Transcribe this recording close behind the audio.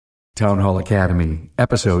Town Hall Academy,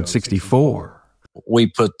 episode 64. We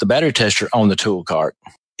put the battery tester on the tool cart.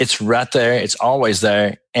 It's right there. It's always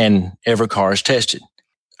there, and every car is tested.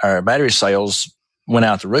 Our battery sales went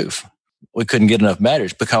out the roof. We couldn't get enough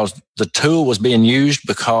batteries because the tool was being used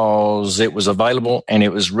because it was available and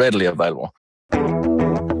it was readily available.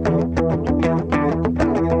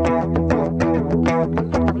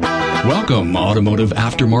 Welcome, automotive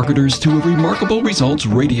aftermarketers, to a Remarkable Results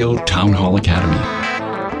Radio Town Hall Academy.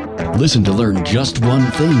 Listen to learn just one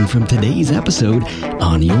thing from today's episode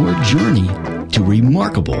on your journey to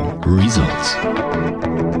remarkable results.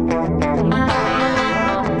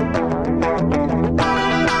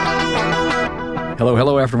 Hello,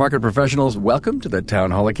 aftermarket professionals. Welcome to the Town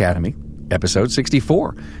Hall Academy, episode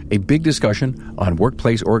 64, a big discussion on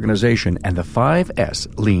workplace organization and the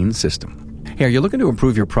 5S Lean system. Hey, are you looking to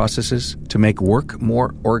improve your processes, to make work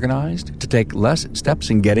more organized, to take less steps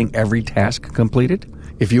in getting every task completed?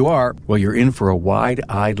 If you are, well, you're in for a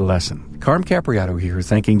wide-eyed lesson. Carm Capriato here,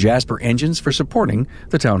 thanking Jasper Engines for supporting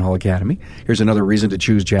the Town Hall Academy. Here's another reason to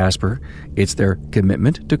choose Jasper. It's their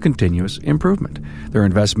commitment to continuous improvement. Their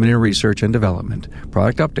investment in research and development,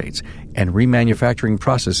 product updates, and remanufacturing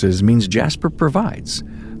processes means Jasper provides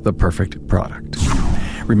the perfect product.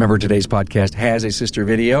 Remember, today's podcast has a sister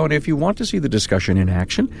video, and if you want to see the discussion in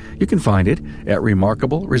action, you can find it at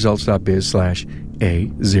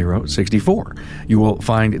remarkableresults.biz/A064. You will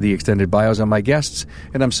find the extended bios on my guests,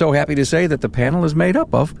 and I'm so happy to say that the panel is made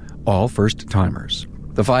up of all first-timers.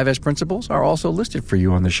 The 5S principles are also listed for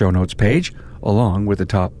you on the show notes page, along with the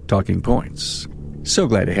top talking points. So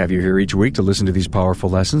glad to have you here each week to listen to these powerful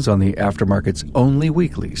lessons on the Aftermarket's only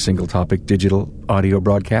weekly single-topic digital audio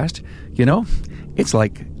broadcast. You know, it's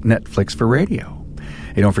like Netflix for radio.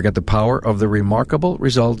 Hey, don't forget the power of the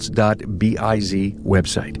remarkableresults.biz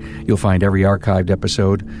website. You'll find every archived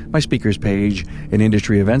episode, my speakers page, an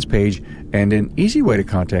industry events page, and an easy way to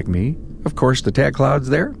contact me. Of course, the tag cloud's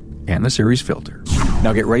there and the series filter.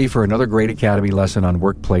 Now get ready for another great Academy lesson on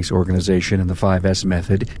workplace organization and the 5S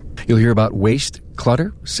method. You'll hear about waste,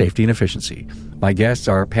 clutter, safety, and efficiency. My guests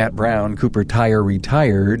are Pat Brown, Cooper Tire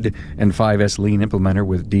retired, and 5S Lean implementer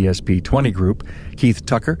with DSP 20 Group, Keith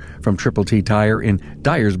Tucker from Triple T Tire in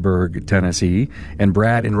Dyersburg, Tennessee, and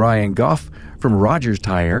Brad and Ryan Goff from Rogers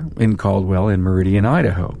Tire in Caldwell and Meridian,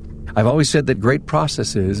 Idaho. I've always said that great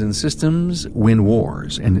processes and systems win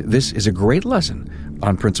wars, and this is a great lesson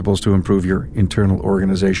on principles to improve your internal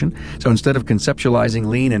organization. So instead of conceptualizing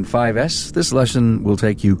Lean and 5S, this lesson will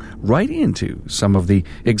take you right into some of the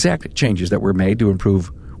exact changes that were made to improve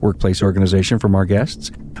workplace organization from our guests.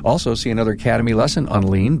 Also, see another Academy lesson on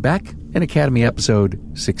Lean back in Academy episode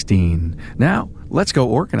 16. Now, let's go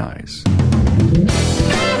organize.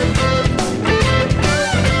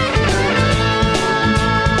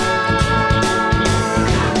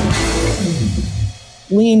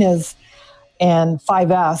 Lean and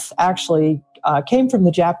 5S actually came from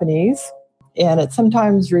the Japanese, and it's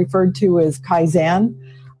sometimes referred to as Kaizen,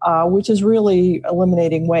 which is really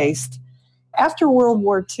eliminating waste. After World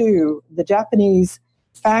War II, the Japanese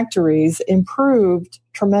factories improved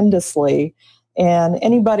tremendously, and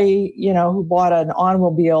anybody who bought an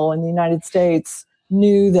automobile in the United States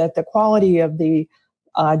knew that the quality of the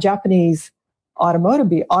Japanese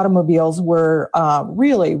automobiles were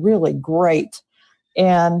really, really great.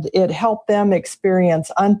 And it helped them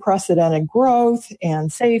experience unprecedented growth and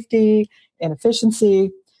safety and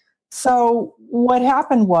efficiency. So what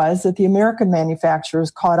happened was that the American manufacturers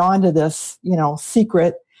caught on to this,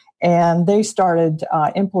 secret, and they started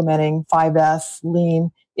implementing 5S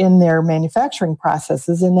Lean in their manufacturing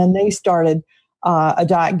processes. And then they started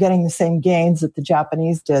getting the same gains that the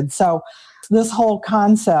Japanese did. So this whole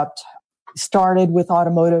concept started with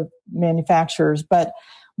automotive manufacturers. But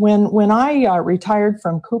when I retired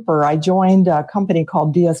from Cooper, I joined a company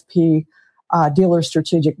called DSP, Dealer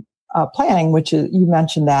Strategic Planning, which is, you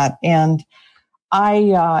mentioned that. And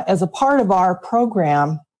I, as a part of our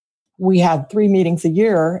program, we had 3 meetings a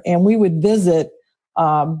year, and we would visit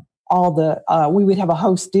we would have a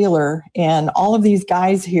host dealer, and all of these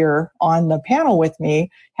guys here on the panel with me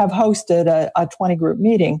have hosted a 20 group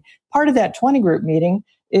meeting. Part of that 20 group meeting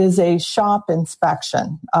is a shop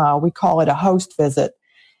inspection. We call it a host visit.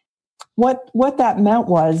 What that meant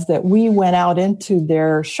was that we went out into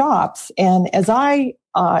their shops, and as I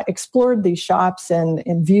explored these shops and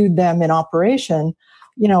viewed them in operation,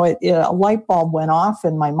 a light bulb went off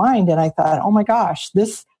in my mind, and I thought, oh my gosh,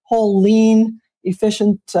 this whole lean,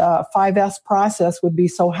 efficient 5S process would be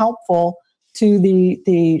so helpful to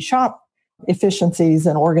the shop efficiencies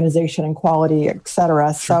and organization and quality, et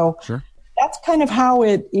cetera. Sure. That's kind of how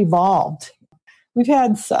it evolved.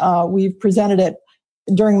 We've presented it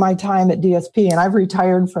during my time at DSP, and I've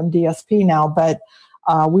retired from DSP now, but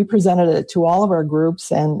we presented it to all of our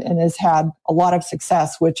groups and has had a lot of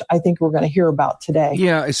success, which I think we're going to hear about today.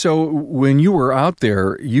 Yeah, so when you were out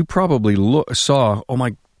there, you probably saw, oh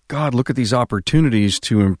my God, look at these opportunities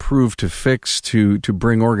to improve, to fix, to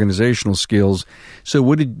bring organizational skills. So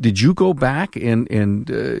what did you go back and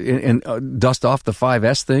dust off the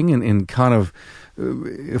 5S thing and kind of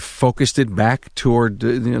focused it back toward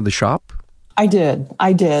the shop? I did.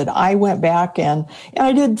 I went back and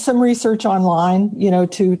I did some research online,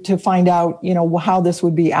 to find out, how this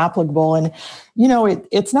would be applicable. And,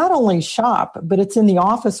 it's not only shop, but it's in the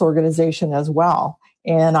office organization as well.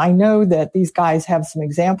 And I know that these guys have some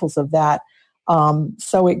examples of that.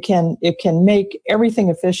 So it can make everything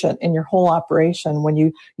efficient in your whole operation when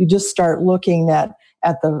you just start looking at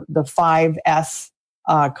the 5S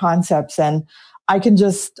concepts. And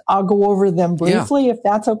I'll go over them briefly if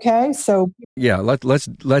that's okay. So yeah,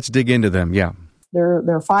 let's dig into them. Yeah. There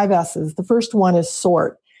are 5 S's. The first one is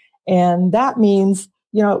sort. And that means,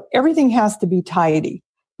 everything has to be tidy.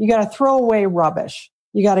 You got to throw away rubbish.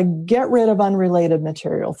 You got to get rid of unrelated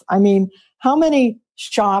materials. I mean, how many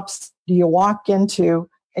shops do you walk into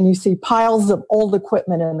and you see piles of old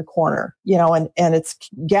equipment in the corner, and it's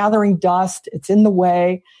gathering dust. It's in the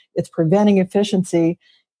way. It's preventing efficiency.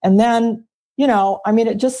 And then,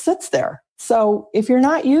 it just sits there. So if you're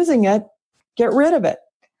not using it, get rid of it.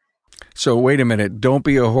 So wait a minute. Don't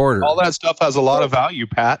be a hoarder. All that stuff has a lot of value,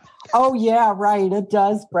 Pat. Oh, yeah, right. It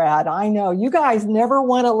does, Brad. I know. You guys never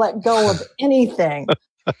want to let go of anything.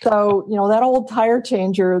 So, that old tire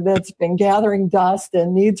changer that's been gathering dust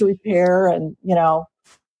and needs repair and,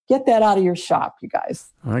 get that out of your shop, you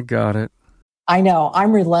guys. I got it. I know.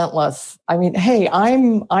 I'm relentless. I mean, hey,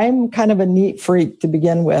 I'm kind of a neat freak to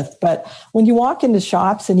begin with. But when you walk into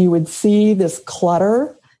shops and you would see this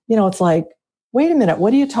clutter, it's like, wait a minute,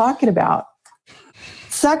 what are you talking about?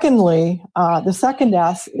 Secondly, the second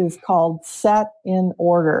S is called set in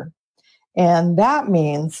order. And that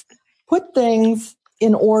means put things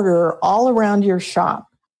in order all around your shop.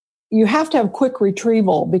 You have to have quick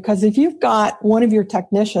retrieval because if you've got one of your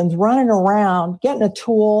technicians running around, getting a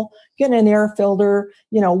tool, getting an air filter,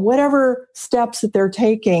 whatever steps that they're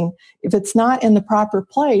taking, if it's not in the proper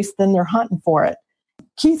place, then they're hunting for it.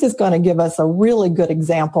 Keith is going to give us a really good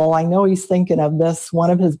example. I know he's thinking of this, one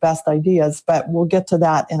of his best ideas, but we'll get to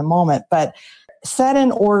that in a moment. But set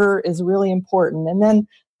in order is really important. And then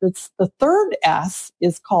the third S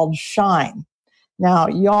is called shine. Now,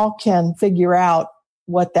 y'all can figure out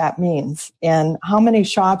what that means. And how many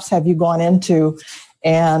shops have you gone into?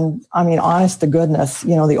 And I mean, honest to goodness,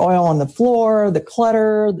 the oil on the floor, the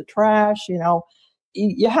clutter, the trash,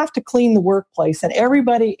 you have to clean the workplace. And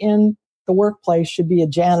everybody in the workplace should be a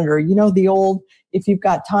janitor. The old, if you've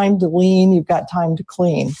got time to lean, you've got time to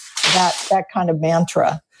clean. That kind of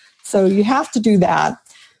mantra. So you have to do that.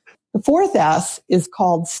 The fourth S is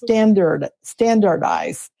called standardization.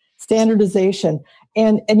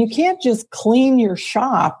 And you can't just clean your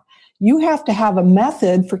shop. You have to have a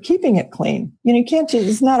method for keeping it clean. You can't just,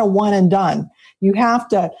 it's not a one and done. You have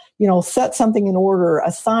to, set something in order,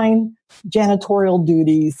 assign janitorial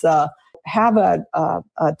duties, have a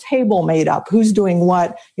table made up. Who's doing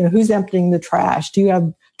what? Who's emptying the trash? Do you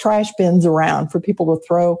have trash bins around for people to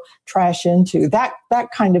throw trash into? That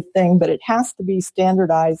kind of thing, but it has to be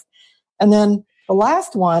standardized. And then the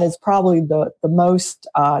last one is probably the most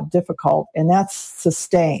difficult, and that's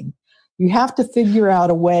sustain. You have to figure out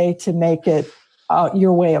a way to make it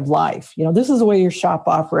your way of life. This is the way your shop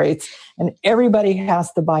operates, and everybody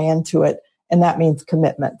has to buy into it, and that means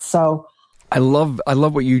commitment. So I love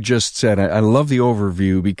what you just said. I love the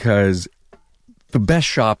overview because the best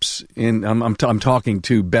shops I'm talking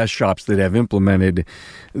to best shops that have implemented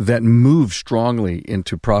that move strongly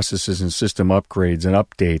into processes and system upgrades and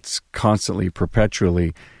updates constantly,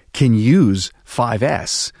 perpetually, can use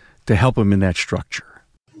 5S to help them in that structure.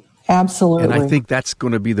 Absolutely. And I think that's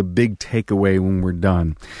going to be the big takeaway when we're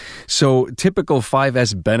done. So typical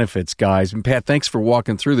 5S benefits, guys. And Pat, thanks for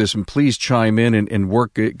walking through this. And please chime in and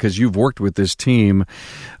work, because you've worked with this team.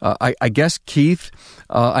 I guess, Keith,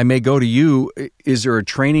 I may go to you. Is there a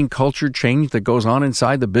training culture change that goes on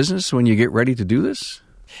inside the business when you get ready to do this?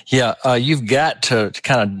 Yeah, you've got to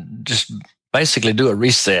kind of just basically do a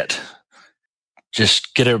reset.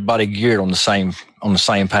 Just get everybody geared on the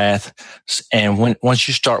same path. And once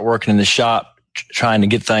you start working in the shop, trying to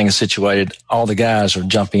get things situated, all the guys will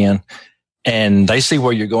jump in and they see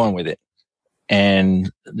where you're going with it.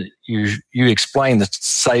 And you explain the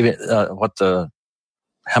saving,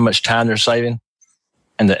 how much time they're saving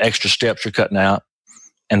and the extra steps you're cutting out,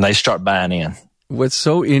 and they start buying in. what's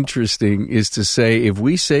so interesting is to say, if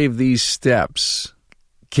we save these steps,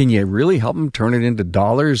 can you really help them turn it into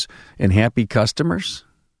dollars and happy customers?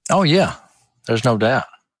 Oh, yeah. There's no doubt.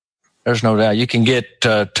 There's no doubt. You can get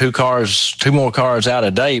two more cars out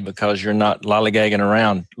a day because you're not lollygagging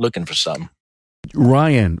around looking for something.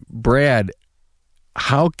 Ryan, Brad,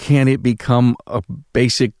 how can it become a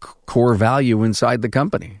basic core value inside the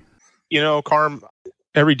company? Carm,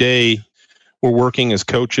 every day we're working as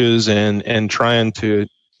coaches and trying to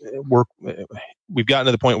work. We've gotten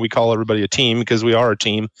to the point we call everybody a team because we are a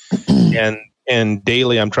team. and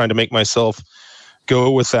daily I'm trying to make myself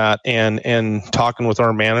go with that and talking with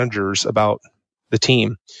our managers about the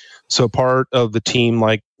team. So part of the team,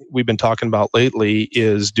 like we've been talking about lately,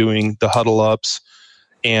 is doing the huddle ups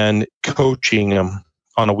and coaching them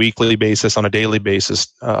on a weekly basis, on a daily basis,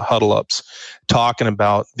 huddle ups, talking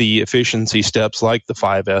about the efficiency steps like the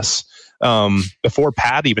 5S. Before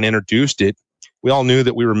Pat even introduced it, we all knew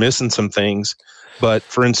that we were missing some things. But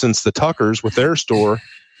for instance, the Tuckers with their store,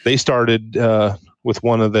 they started with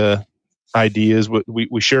one of the ideas.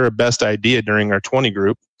 We share a best idea during our 20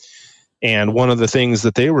 group. And one of the things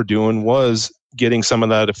that they were doing was getting some of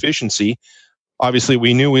that efficiency. Obviously,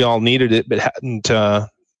 we knew we all needed it, but hadn't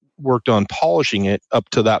worked on polishing it up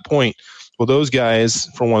to that point. Well, those guys,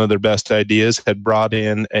 for one of their best ideas, had brought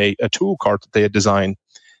in a tool cart that they had designed.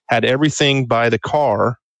 Had everything by the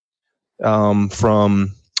car,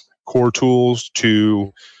 from core tools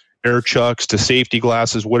to air chucks to safety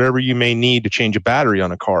glasses, whatever you may need to change a battery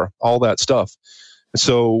on a car, all that stuff.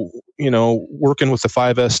 So, working with the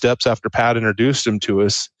 5S steps after Pat introduced them to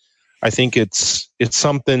us, I think it's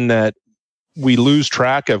something that we lose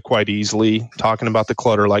track of quite easily, talking about the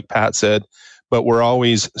clutter, like Pat said, but we're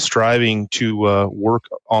always striving to work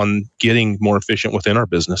on getting more efficient within our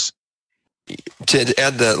business. To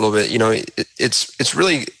add that a little bit, it's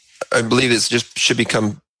really, I believe it's just should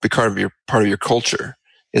become part of your culture.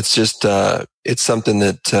 It's just it's something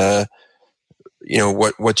that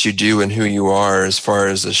what you do and who you are as far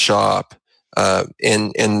as a shop.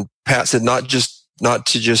 And Pat said not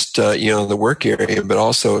to just the work area, but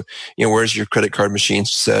also where's your credit card machine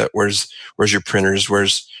set? Where's your printers?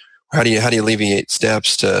 How do you alleviate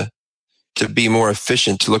steps to be more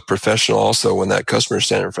efficient, to look professional also when that customer is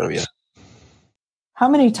standing in front of you? How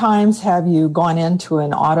many times have you gone into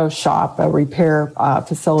an auto shop, a repair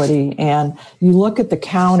facility, and you look at the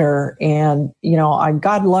counter and,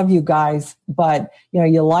 God love you guys, but,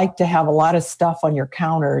 you like to have a lot of stuff on your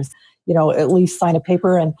counters, at least sign a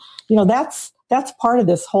paper. And, that's part of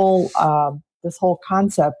this whole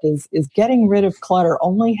concept is getting rid of clutter.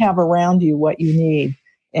 Only have around you what you need,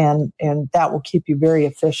 and that will keep you very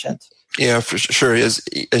efficient. Yeah, for sure.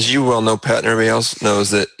 As you well know, Pat, and everybody else knows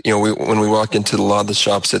that, when we walk into a lot of the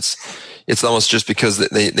shops, it's almost just because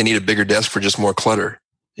they need a bigger desk for just more clutter,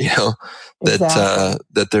 Exactly.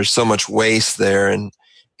 that there's so much waste there. And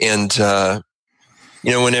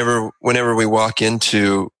whenever we walk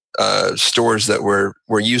into stores that we're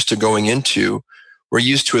used to going into, we're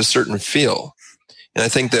used to a certain feel. And I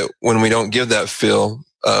think that when we don't give that feel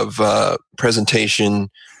of presentation,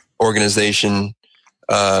 organization,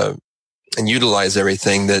 and utilize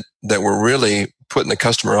everything, that we're really putting the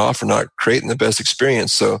customer off or not creating the best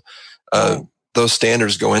experience. So those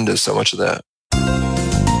standards go into so much of that.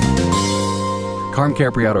 Carm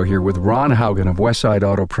Capriato here with Ron Haugen of Westside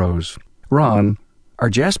Auto Pros. Ron, are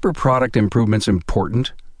Jasper product improvements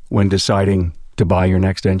important when deciding to buy your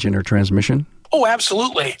next engine or transmission? Oh,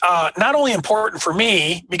 absolutely. Not only important for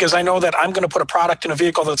me, because I know that I'm going to put a product in a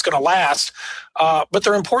vehicle that's going to last, but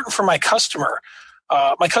they're important for my customer.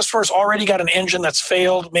 My customer's already got an engine that's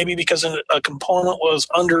failed, maybe because a component was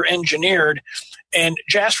under-engineered, and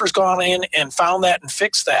Jasper's gone in and found that and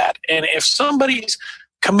fixed that. And if somebody's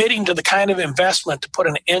committing to the kind of investment to put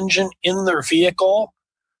an engine in their vehicle,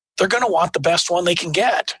 they're going to want the best one they can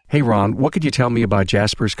get. Hey, Ron, what could you tell me about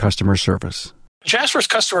Jasper's customer service? Jasper's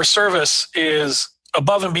customer service is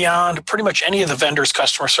above and beyond pretty much any of the vendors'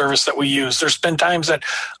 customer service that we use. There's been times that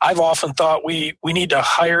I've often thought we need to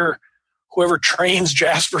hire whoever trains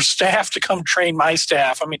Jasper's staff to come train my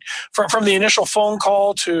staff. I mean, from the initial phone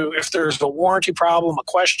call to if there's a warranty problem, a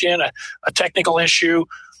question, a technical issue,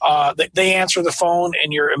 they answer the phone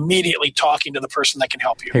and you're immediately talking to the person that can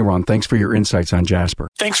help you. Hey, Ron, thanks for your insights on Jasper.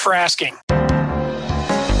 Thanks for asking.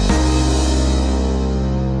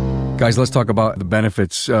 Guys, let's talk about the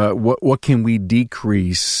benefits. What can we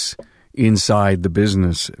decrease inside the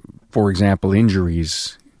business? For example,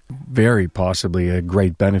 injuries. Very possibly a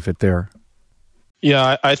great benefit there.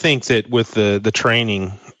 Yeah, I think that with the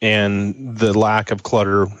training and the lack of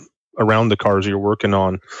clutter around the cars you're working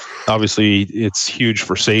on, obviously it's huge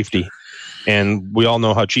for safety. And we all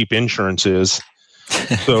know how cheap insurance is.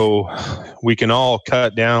 So we can all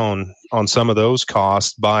cut down on some of those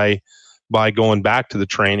costs by going back to the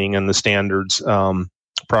training and the standards,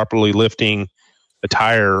 properly lifting a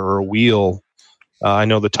tire or a wheel. I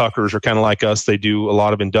know the Tuckers are kind of like us. They do a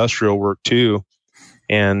lot of industrial work too.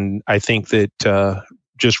 And I think that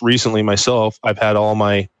just recently myself, I've had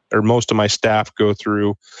most of my staff go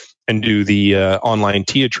through and do the online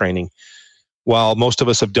TIA training. While most of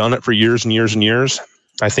us have done it for years and years and years,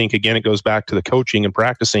 I think, again, it goes back to the coaching and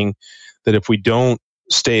practicing, that if we don't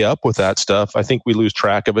stay up with that stuff, I think we lose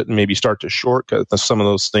track of it and maybe start to shortcut some of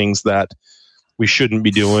those things that we shouldn't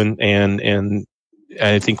be doing. And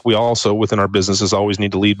I think we also, within our businesses, always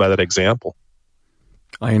need to lead by that example.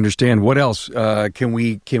 I understand. What else? Can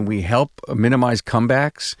we help minimize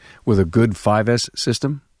comebacks with a good 5S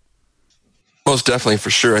system? Most definitely,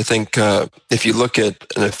 for sure. I think if you look at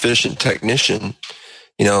an efficient technician,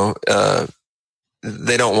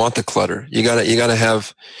 they don't want the clutter. You gotta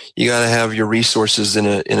have your resources in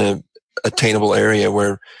a attainable area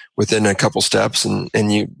where within a couple steps, and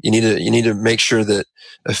you need to make sure that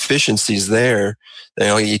efficiency's there.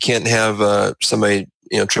 You can't have somebody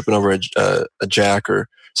tripping over a jack or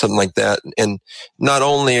something like that. And not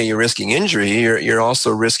only are you risking injury, you're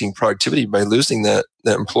also risking productivity by losing that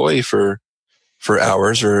employee for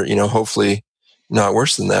hours, or hopefully not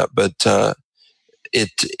worse than that. But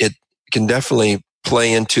it can definitely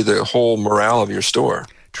play into the whole morale of your store.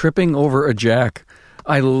 Tripping over a jack.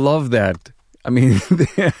 I love that. I mean,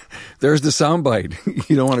 there's the soundbite.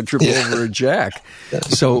 You don't want to trip over a jack.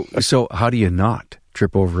 So how do you not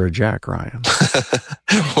trip over a jack, Ryan?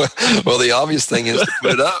 well, the obvious thing is to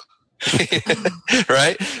put it up.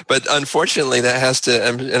 Right? But unfortunately, that has to,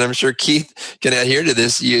 and I'm sure Keith can adhere to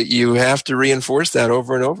this, you have to reinforce that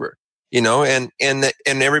over and over, and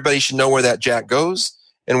everybody should know where that jack goes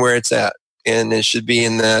and where it's at. And it should be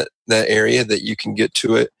in that area that you can get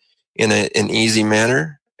to it in an easy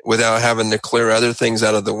manner without having to clear other things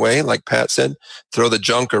out of the way. Like Pat said, throw the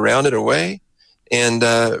junk around it away, and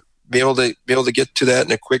be able to get to that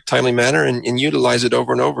in a quick, timely manner and utilize it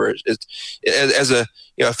over and over. As a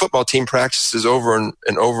football team practices over and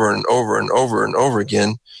over and over and over and over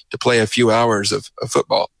again to play a few hours of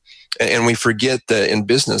football, and we forget that in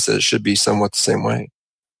business that it should be somewhat the same way.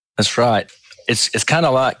 That's right. It's kind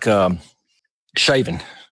of like shaving.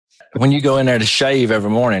 When you go in there to shave every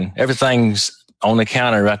morning, everything's on the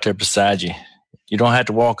counter right there beside you. You don't have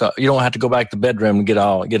to walk up. You don't have to go back to the bedroom and get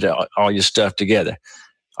all your stuff together.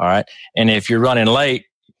 All right. And if you're running late,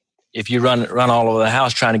 if you run all over the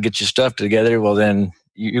house trying to get your stuff together, well, then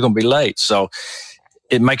you're going to be late. So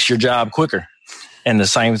it makes your job quicker. And the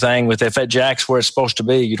same thing with if that jack's where it's supposed to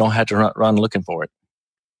be, you don't have to run looking for it.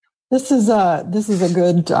 This is a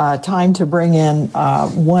good time to bring in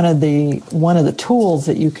one of the tools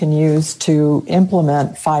that you can use to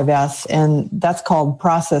implement 5S, and that's called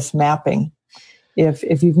process mapping.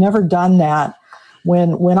 If you've never done that,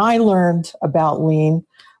 when I learned about Lean,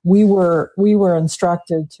 we were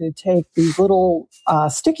instructed to take these little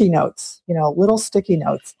sticky notes,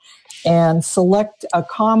 and select a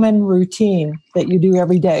common routine that you do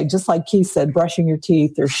every day, just like Keith said, brushing your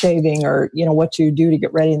teeth or shaving or, what you do to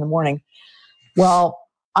get ready in the morning. Well,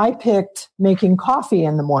 I picked making coffee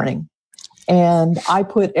in the morning, and I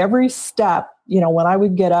put every step, when I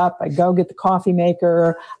would get up, I'd go get the coffee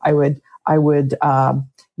maker. I would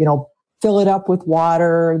fill it up with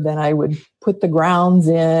water. Then I would put the grounds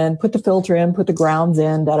in, put the filter in, put the grounds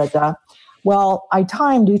in, Well, I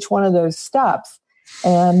timed each one of those steps.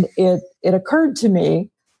 And it occurred to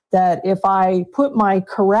me that if I put my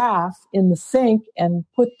carafe in the sink and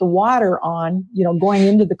put the water on, going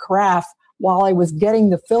into the carafe while I was getting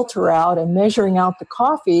the filter out and measuring out the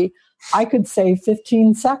coffee, I could save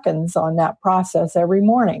 15 seconds on that process every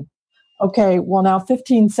morning. Okay, well now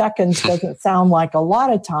 15 seconds doesn't sound like a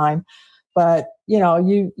lot of time, but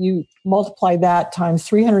you multiply that times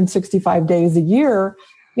 365 days a year,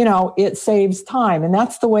 it saves time. And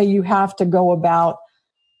that's the way you have to go about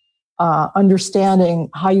understanding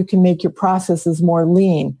how you can make your processes more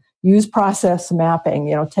lean. Use process mapping,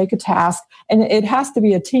 take a task, and it has to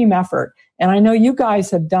be a team effort. And I know you guys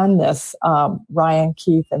have done this, Ryan,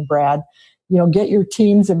 Keith, and Brad. Get your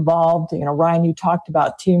teams involved. Ryan, you talked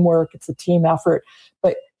about teamwork. It's a team effort,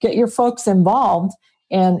 but get your folks involved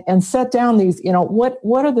and set down these,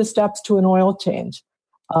 what are the steps to an oil change?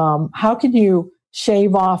 How can you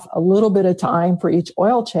shave off a little bit of time for each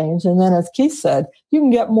oil change? And then, as Keith said, you can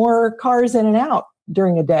get more cars in and out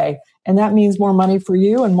during a day. And that means more money for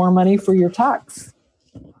you and more money for your tax.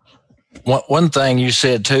 One thing you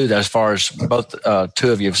said, too, that as far as both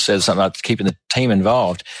two of you have said something about keeping the team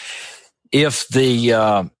involved, if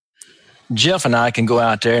the Jeff and I can go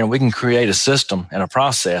out there and we can create a system and a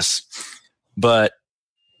process, but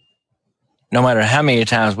no matter how many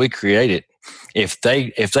times we create it, if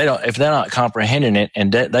they're not comprehending it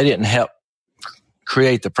and they didn't help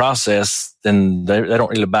create the process, then they don't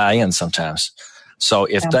really buy in sometimes. So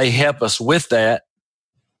if they help us with that,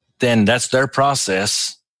 then that's their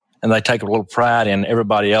process, and they take a little pride in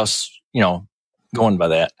everybody else, going by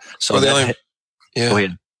that. So go ahead.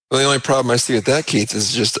 Well, the only problem I see with that, Keith,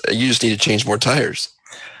 is you just need to change more tires.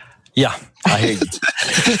 Yeah, I hear you.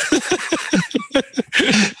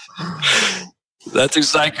 That's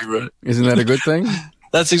exactly right. Isn't that a good thing?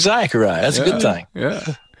 That's exactly right. That's a good thing. Yeah.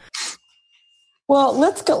 Well,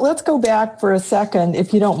 let's go back for a second,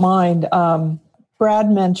 if you don't mind.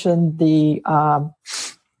 Brad mentioned the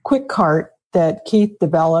Quick Cart that Keith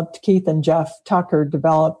and Jeff Tucker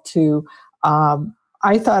developed to,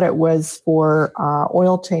 I thought it was for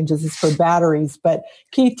oil changes, it's for batteries. But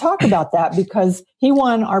Keith, talk about that, because he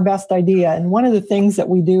won our best idea. And one of the things that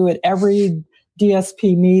we do at every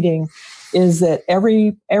DSP meeting is that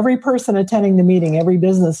every person attending the meeting, every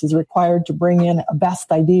business is required to bring in a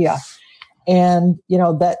best idea. And,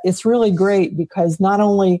 that it's really great, because not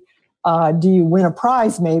only do you win a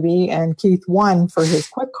prize maybe, and Keith won for his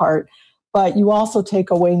Quick Cart, but you also take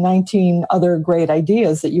away 19 other great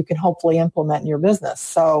ideas that you can hopefully implement in your business.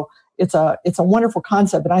 So it's a wonderful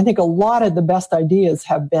concept. And I think a lot of the best ideas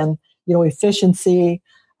have been, efficiency,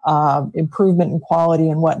 improvement in quality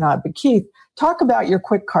and whatnot. But Keith, talk about your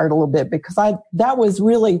Quick Cart a little bit, because that was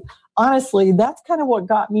really, honestly, that's kind of what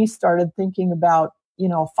got me started thinking about,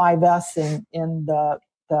 5S in the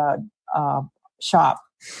shop.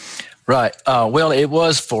 Right. Well, it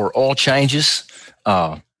was for oil changes,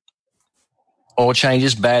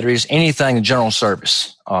 batteries, anything general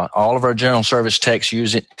service. All of our general service techs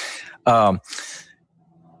use it. A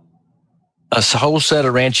whole set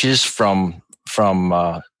of wrenches from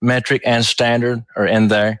metric and standard are in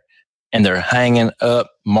there, and they're hanging up,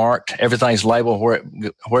 marked. Everything's labeled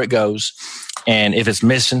where it goes, and if it's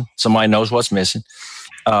missing, somebody knows what's missing.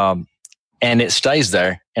 And it stays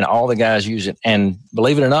there, and all the guys use it. And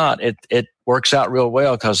believe it or not, it works out real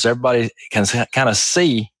well, because everybody can kind of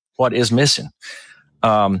see what is missing.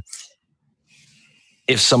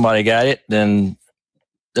 If somebody got it, then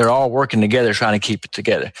they're all working together trying to keep it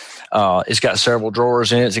together. It's got several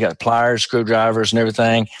drawers in it. It's got pliers, screwdrivers, and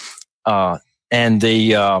everything. And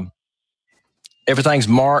everything's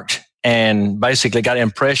marked and basically got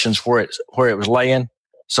impressions where it was laying,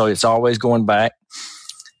 so it's always going back.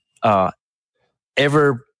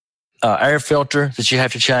 Every air filter that you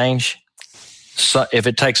have to change, so if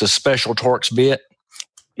it takes a special Torx bit,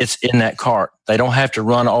 it's in that cart. They don't have to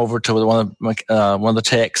run over to one of the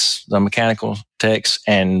techs, the mechanical techs,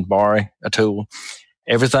 and borrow a tool.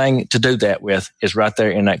 Everything to do that with is right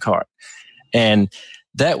there in that cart. And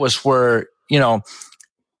that was where,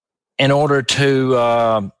 in order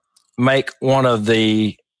to make one of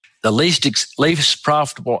the least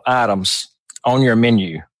profitable items on your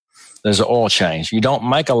menu, there's an oil change. You don't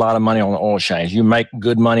make a lot of money on the oil change. You make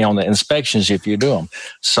good money on the inspections if you do them.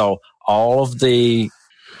 So all of the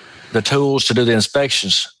tools to do the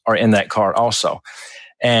inspections are in that cart also.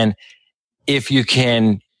 And if you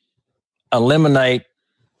can eliminate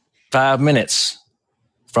 5 minutes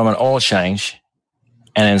from an oil change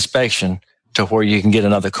and inspection to where you can get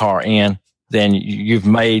another car in, then you've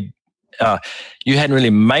made, you hadn't really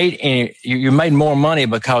made any, you made more money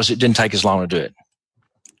because it didn't take as long to do it.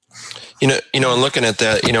 And looking at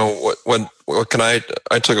that, what can I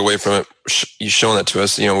took away from it, you showing that to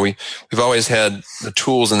us, we've always had the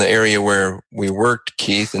tools in the area where we worked,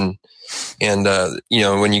 Keith, and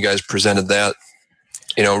when you guys presented that,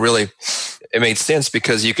 really it made sense,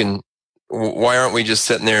 because why aren't we just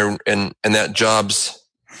sitting there and that job's,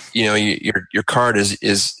 your cart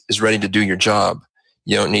is ready to do your job.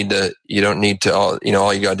 You don't need to all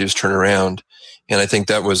you got to do is turn around. And I think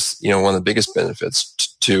that was, one of the biggest benefits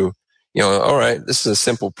to, all right, this is a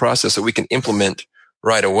simple process that we can implement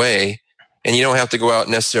right away, and you don't have to go out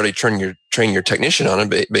and necessarily train your technician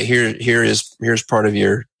on it. But here's part of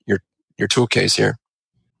your tool case here.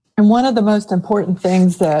 And one of the most important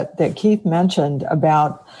things that Keith mentioned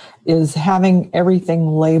about is having everything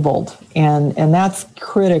labeled, and that's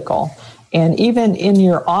critical. And even in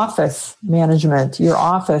your office management,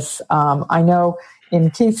 I know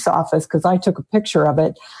in Keith's office, because I took a picture of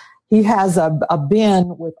it, he has a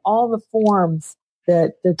bin with all the forms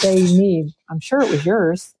that they need. I'm sure it was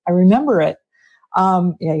yours. I remember it.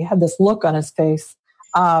 He had this look on his face.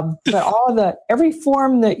 But every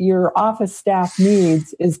form that your office staff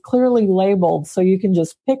needs is clearly labeled, so you can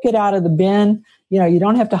just pick it out of the bin. You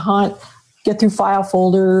don't have to hunt. get through file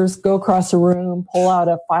folders, go across a room, pull out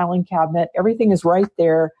a filing cabinet. Everything is right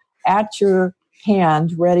there at your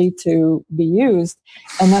hand, ready to be used.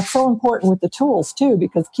 And that's so important with the tools too,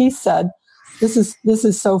 because Keith said, this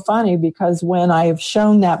is so funny, because when I have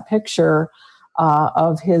shown that picture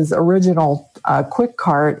of his original quick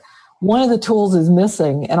cart, one of the tools is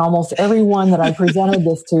missing, and almost everyone that I presented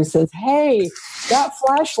this to says, "Hey, that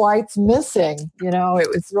flashlight's missing." You know, it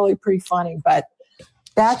was really pretty funny, but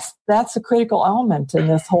that's a critical element in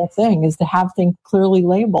this whole thing, is to have things clearly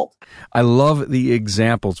labeled. I love the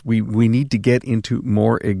examples. We need to get into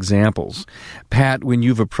more examples. Pat, when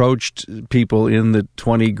you've approached people in the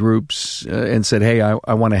 20 groups and said, hey,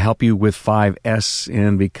 I want to help you with 5S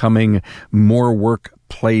in becoming more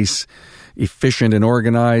workplace efficient and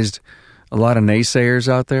organized, a lot of naysayers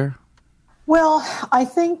out there? Well, I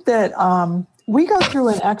think that we go through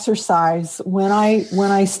an exercise when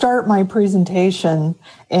I start my presentation,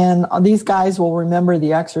 and these guys will remember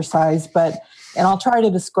the exercise, and I'll try to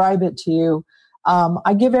describe it to you.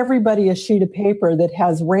 I give everybody a sheet of paper that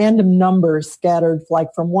has random numbers scattered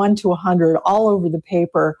like from 1 to 100 all over the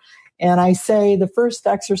paper. And I say the first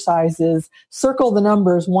exercise is circle the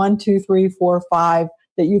numbers 1, 2, 3, 4, 5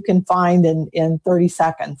 that you can find in 30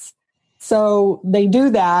 seconds. So they do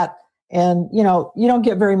that. And, you know, you don't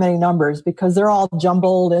get very many numbers because they're all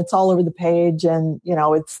jumbled. It's all over the page. And, you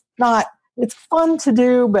know, it's fun to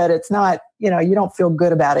do, but it's not, you know, you don't feel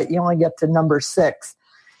good about it. You only get to number 6.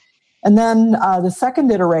 And then the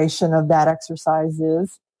second iteration of that exercise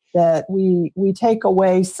is that we take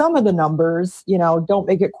away some of the numbers, you know, don't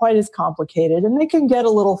make it quite as complicated. And they can get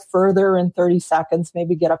a little further in 30 seconds,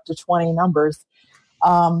 maybe get up to 20 numbers.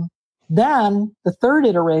 Then the third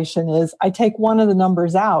iteration is I take one of the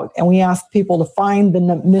numbers out and we ask people to find the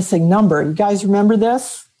missing number. You guys remember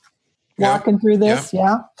this? Yeah. Walking through this?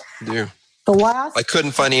 Yeah. I do. The last. I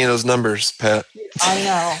couldn't find any of those numbers, Pat. I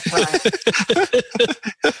know, right?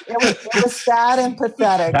 it was sad and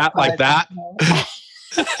pathetic. Pat, like that?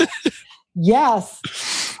 Yes.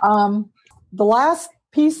 The last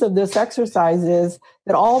piece of this exercise is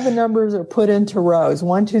that all the numbers are put into rows.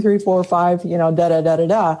 1, 2, 3, 4, 5, you know,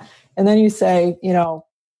 da-da-da-da-da. And then you say, you know,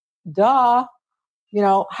 duh, you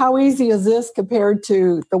know, how easy is this compared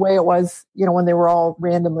to the way it was, you know, when they were all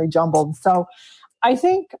randomly jumbled? So I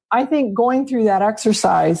think going through that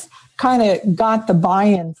exercise kind of got the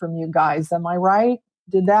buy-in from you guys. Am I right?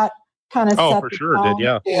 Did that kind of set for the sure tone? did,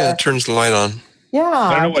 yeah. Yeah, it turns the light on. Yeah.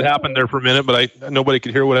 I don't know what happened there for a minute, but nobody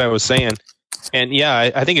could hear what I was saying. And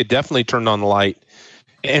yeah, I think it definitely turned on the light.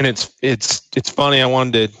 And it's funny. I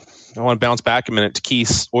want to bounce back a minute to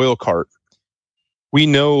Keith's oil cart. We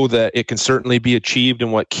know that it can certainly be achieved,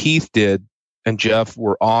 and what Keith did and Jeff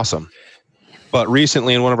were awesome. But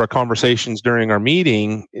recently, in one of our conversations during our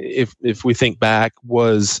meeting, if we think back,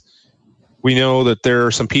 was we know that there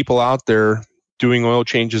are some people out there doing oil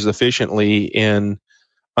changes efficiently in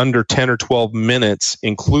under 10 or 12 minutes,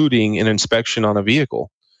 including an inspection on a vehicle.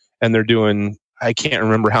 And they're doing, I can't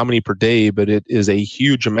remember how many per day, but it is a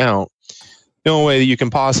huge amount. The only way that you can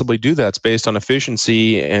possibly do that is based on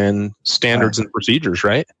efficiency and standards and procedures,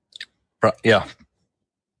 right? Yeah.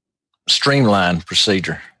 Streamlined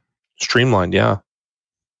procedure. Streamlined, yeah.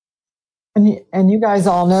 And you guys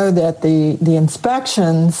all know that the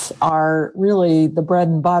inspections are really the bread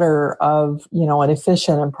and butter of, you know, an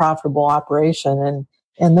efficient and profitable operation.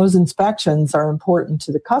 And those inspections are important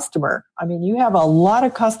to the customer. I mean, you have a lot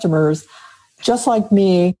of customers just like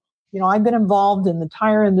me. You know, I've been involved in the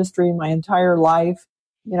tire industry my entire life,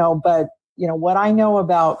 you know, but, you know, what I know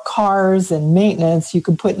about cars and maintenance, you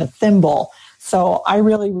can put in a thimble. So I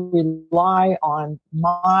really rely on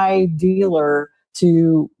my dealer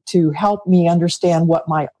to help me understand what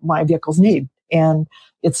my vehicles need. And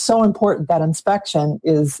it's so important that inspection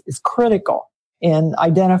is critical in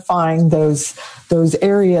identifying those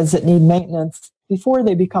areas that need maintenance before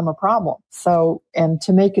they become a problem. So, and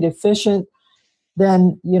to make it efficient,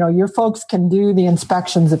 then, you know, your folks can do the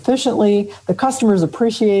inspections efficiently. The customers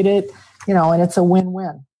appreciate it, you know, and it's a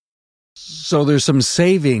win-win. So there's some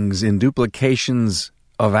savings in duplications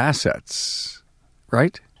of assets,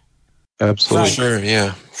 right? Absolutely. For sure,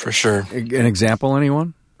 yeah, for sure. An example,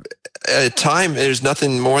 anyone? Time, there's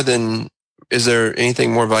nothing more than, is there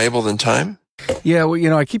anything more valuable than time? Yeah, well, you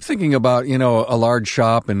know, I keep thinking about, you know, a large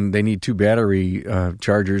shop and they need 2 battery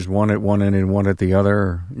chargers, one at one end and one at the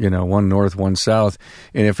other, you know, one north, one south.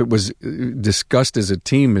 And if it was discussed as a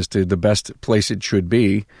team as to the best place it should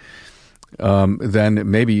be, then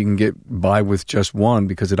maybe you can get by with just one,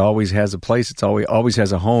 because it always has a place. It's always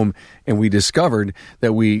has a home. And we discovered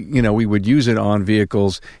that we would use it on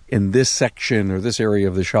vehicles in this section or this area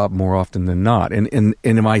of the shop more often than not. And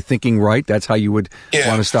am I thinking right? That's how you would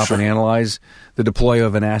want to stop and analyze the deploy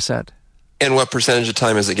of an asset? And what percentage of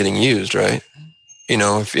time is it getting used, right?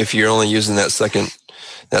 If you're only using that second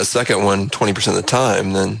one 20% of the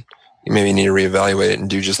time, then you maybe need to reevaluate it and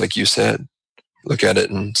do just like you said. Look at it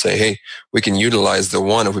and say, hey, we can utilize the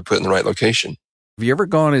one if we put it in the right location. Have you ever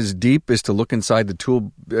gone as deep as to look inside the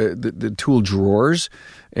tool the tool drawers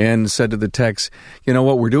and said to the techs, you know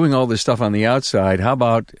what, we're doing all this stuff on the outside. How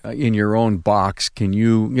about in your own box? Can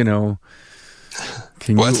you,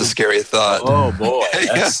 that's a scary thought. Oh boy,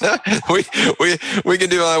 we can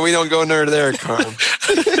do. We don't go near there, Carm.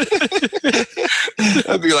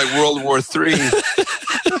 That'd be like World War III.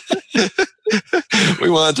 We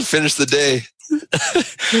wanted to finish the day.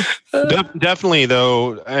 Definitely,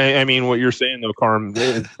 though. I mean, what you're saying, though, Carm,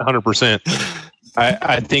 100%.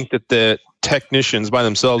 I think that the technicians by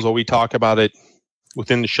themselves, while we talk about it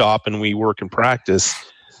within the shop and we work in practice,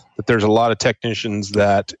 that there's a lot of technicians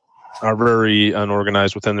that are very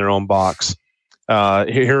unorganized within their own box.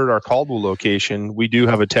 Here at our Caldwell location, we do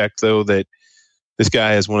have a tech, though, that this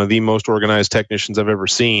guy is one of the most organized technicians I've ever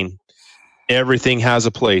seen. Everything has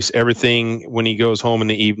a place. Everything, when he goes home in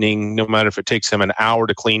the evening, no matter if it takes him an hour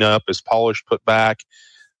to clean up, is polished, put back.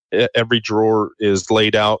 Every drawer is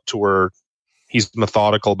laid out to where he's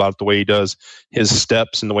methodical about the way he does his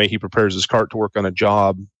steps and the way he prepares his cart to work on a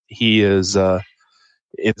job. He is,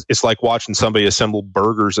 it's like watching somebody assemble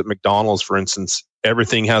burgers at McDonald's, for instance.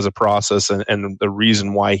 Everything has a process and the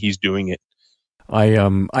reason why he's doing it.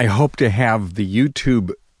 I hope to have the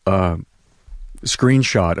YouTube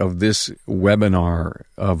screenshot of this webinar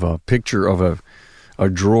of a picture of a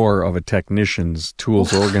drawer of a technician's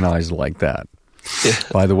tools organized like that. Yeah.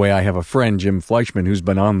 By the way, I have a friend, Jim Fleischman, who's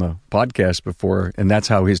been on the podcast before, and that's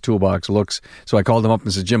how his toolbox looks. So I called him up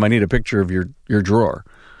and said, Jim, I need a picture of your drawer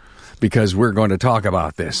because we're going to talk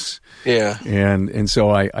about this. Yeah. And so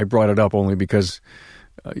I brought it up only because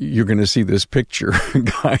you're going to see this picture,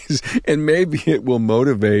 guys, and maybe it will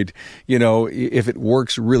motivate, if it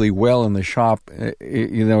works really well in the shop,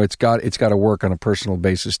 it's got to work on a personal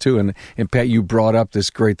basis too. And Pat, you brought up this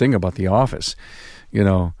great thing about the office.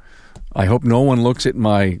 I hope no one looks at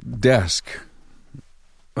my desk.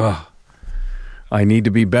 I need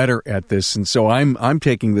to be better at this. And so I'm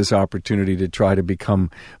taking this opportunity to try to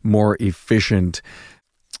become more efficient.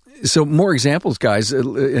 So more examples, guys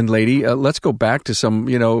and lady. Let's go back to some,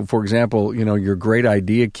 for example, your great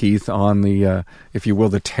idea, Keith, on the, if you will,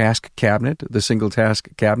 the task cabinet, the single task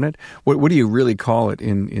cabinet. What do you really call it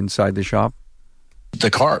inside the shop?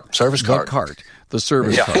 The cart, service cart. The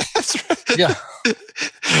service cart. That's right. Yeah.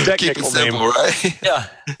 Keep it simple, right? Yeah.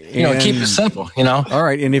 Keep it simple, All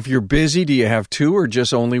right. And if you're busy, do you have two or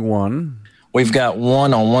just only one? We've got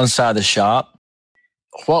one on one side of the shop.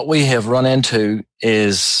 What we have run into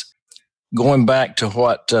is going back to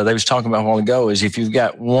what they was talking about a while ago is if you've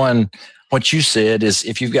got one, what you said is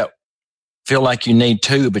if you've got, feel like you need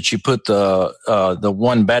two, but you put the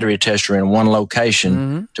one battery tester in one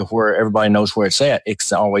location to where everybody knows where it's at, it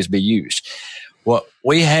can always be used. What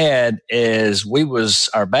we had is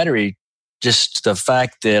our battery, just the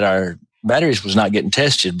fact that our batteries was not getting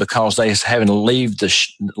tested because they was having to leave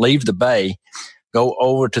the bay, go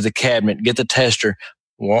over to the cabinet, get the tester,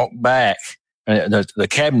 walk back. The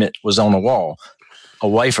cabinet was on the wall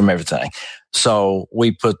away from everything. So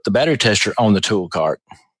we put the battery tester on the tool cart.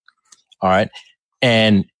 All right.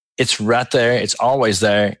 And it's right there. It's always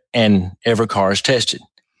there. And every car is tested.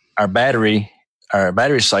 Our battery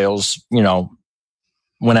sales,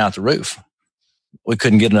 went out the roof. We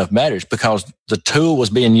couldn't get enough batteries because the tool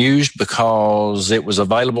was being used because it was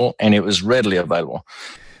available and it was readily available.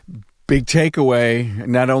 Big takeaway,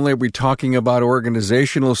 not only are we talking about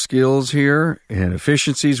organizational skills here and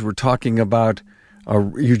efficiencies, we're talking about,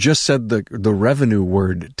 you just said the revenue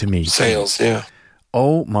word to me. Sales, yeah.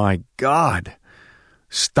 Oh my God.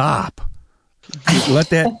 Stop. Let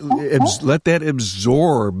that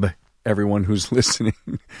absorb everyone who's listening.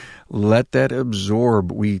 Let that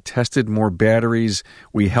absorb. We tested more batteries.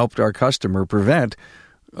 We helped our customer prevent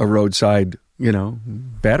a roadside,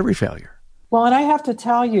 battery failure. Well, and I have to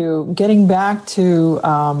tell you, getting back to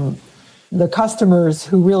the customers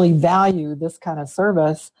who really value this kind of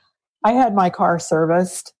service, I had my car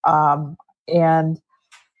serviced, and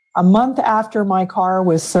a month after my car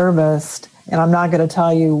was serviced, and I'm not going to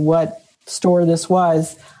tell you what store this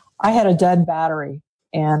was, I had a dead battery.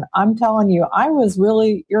 And I'm telling you, I was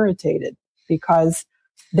really irritated because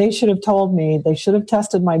they should have told me, they should have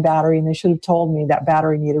tested my battery, and they should have told me that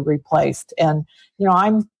battery needed replaced. And,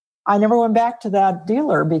 I never went back to that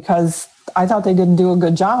dealer because I thought they didn't do a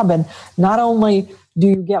good job. And not only do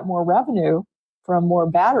you get more revenue from more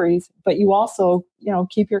batteries, but you also,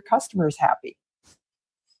 keep your customers happy.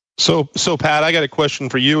 So Pat, I got a question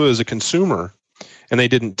for you as a consumer, and they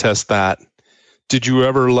didn't test that. Did you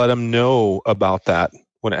ever let them know about that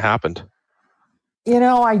when it happened?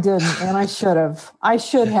 I didn't, and I should have. I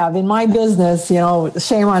should have. In my business,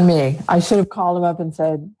 shame on me. I should have called them up and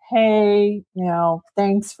said, hey,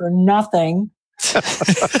 thanks for nothing.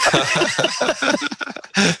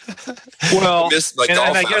 Well, and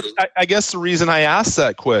I guess the reason I asked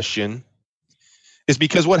that question is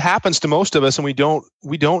because what happens to most of us, and we don't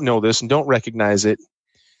know this and don't recognize it,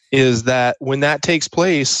 is that when that takes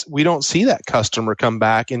place, we don't see that customer come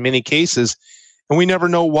back in many cases, and we never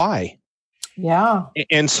know why. Yeah.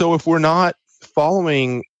 And so if we're not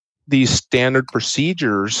following these standard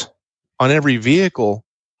procedures on every vehicle,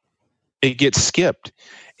 it gets skipped.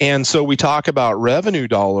 And so we talk about revenue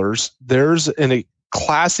dollars. There's a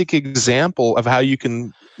classic example of how you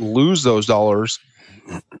can lose those dollars,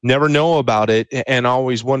 never know about it, and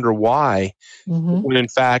always wonder why. Mm-hmm. When in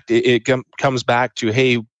fact it comes back to,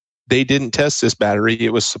 hey, they didn't test this battery.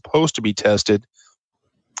 It was supposed to be tested.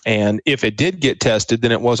 And if it did get tested,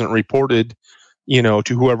 then it wasn't reported, to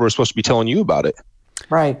whoever was supposed to be telling you about it.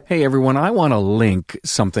 Right. Hey, everyone, I want to link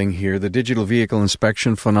something here. The Digital Vehicle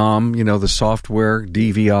Inspection Phenom, the software,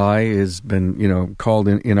 DVI, has been, called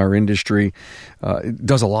in our industry. It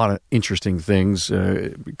does a lot of interesting things,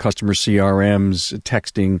 customer CRMs,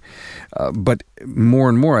 texting. But more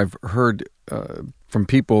and more I've heard from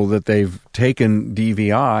people that they've taken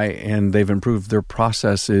DVI and they've improved their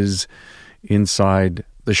processes inside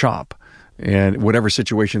the shop. And whatever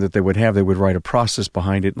situation that they would have, they would write a process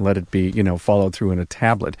behind it and let it be, followed through in a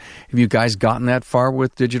tablet. Have you guys gotten that far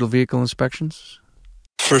with digital vehicle inspections?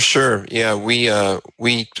 For sure. Yeah, we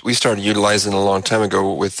started utilizing a long time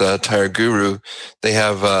ago with Tire Guru. They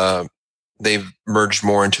have they've merged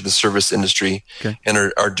more into the service industry, okay,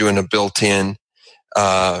 and are doing a built-in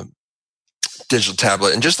digital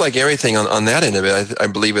tablet. And just like everything on that end of it, I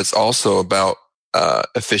believe it's also about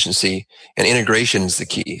efficiency, and integration is the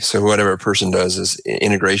key. So whatever a person does,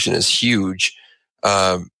 integration is huge.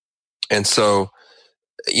 And so,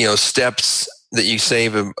 steps that you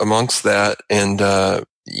save amongst that, and,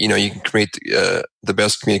 you can create the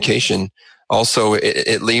best communication. Also,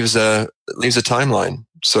 it leaves a timeline.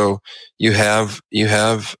 So you have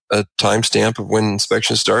a timestamp of when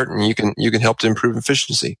inspections start, and you can help to improve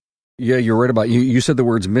efficiency. Yeah, you're right about you said the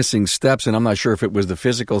words missing steps, and I'm not sure if it was the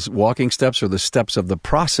physical walking steps or the steps of the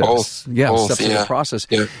process. Both, steps of the process.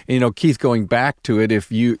 Yeah. And, Keith, going back to it,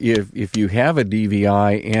 if you have a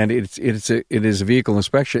DVI and it is a vehicle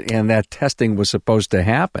inspection and that testing was supposed to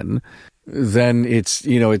happen, then it's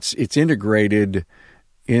integrated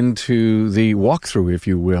into the walkthrough, if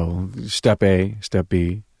you will. Step A, step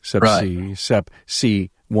B, step right. C, step C.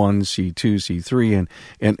 1, C2, C3,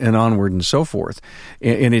 and onward and so forth.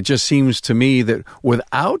 And it just seems to me that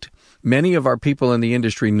without many of our people in the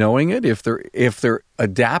industry knowing it, if they're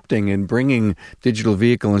adapting and bringing digital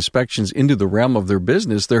vehicle inspections into the realm of their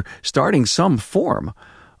business, they're starting some form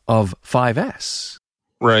of 5S.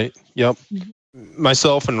 Right. Yep.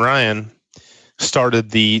 Myself and Ryan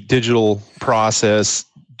started the digital process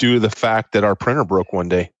due to the fact that our printer broke one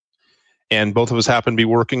day. And both of us happened to be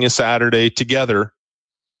working a Saturday together.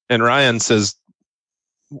 And Ryan says,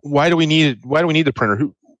 "Why do we need the printer?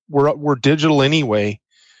 We're digital anyway.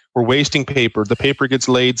 We're wasting paper. The paper gets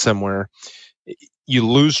laid somewhere. You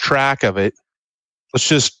lose track of it. Let's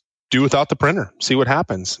just do without the printer. See what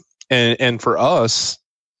happens." And for us,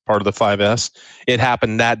 part of the 5S, it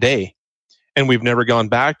happened that day, and we've never gone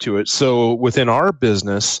back to it. So within our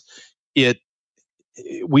business,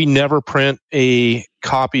 we never print a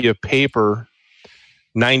copy of paper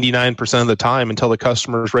 99% of the time until the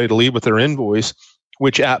customer is ready to leave with their invoice,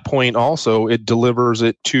 which at point also it delivers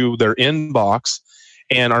it to their inbox.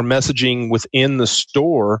 And our messaging within the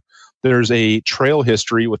store, there's a trail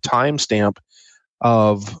history with timestamp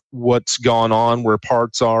of what's gone on, where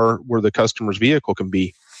parts are, where the customer's vehicle can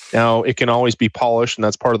be. Now, it can always be polished, and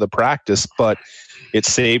that's part of the practice, but it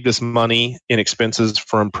saved us money in expenses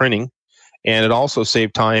from printing. And it also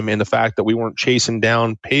saved time in the fact that we weren't chasing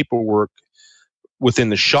down paperwork within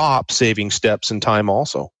the shop, saving steps and time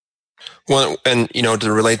also. Well, and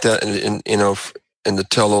to relate that, and to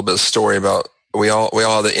tell a little bit of story about, we all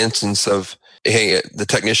have the instance of, hey, the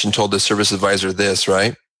technician told the service advisor this,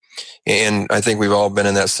 right? And I think we've all been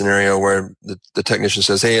in that scenario where the technician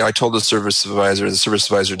says, hey, I told the service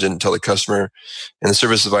supervisor didn't tell the customer. And the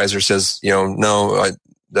service supervisor says, no,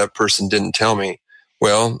 that person didn't tell me.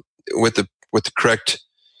 Well, with the correct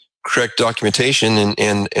documentation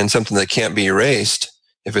and something that can't be erased,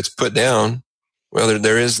 if it's put down, well,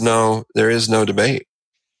 there is no debate.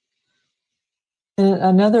 And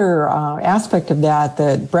another aspect of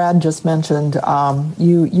that Brad just mentioned,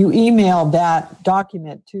 you email that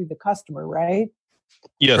document to the customer, right?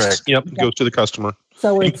 Yes. Correct. Yep. It goes to the customer,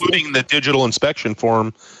 so including the digital inspection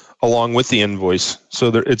form along with the invoice. So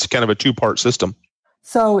it's kind of a two-part system.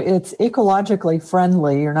 So it's ecologically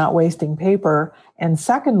friendly. You're not wasting paper. And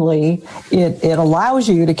secondly, it allows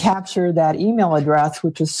you to capture that email address,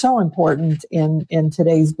 which is so important in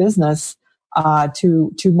today's business,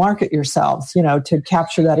 to market yourselves, to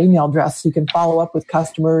capture that email address. So you can follow up with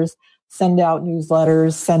customers, send out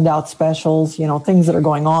newsletters, send out specials, things that are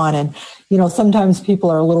going on. And, sometimes people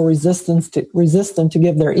are a little resistant to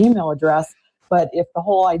give their email address. But if the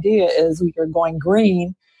whole idea is you're going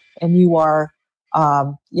green and you are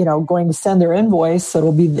going to send their invoice, so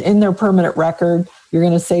it'll be in their permanent record. You're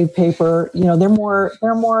going to save paper. They're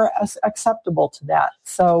more acceptable to that.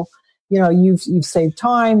 So, you've saved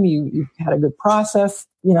time. You've had a good process.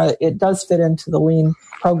 It does fit into the lean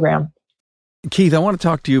program. Keith, I want to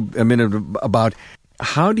talk to you a minute about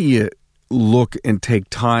how do you look and take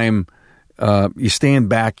time? You stand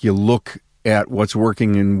back, you look at what's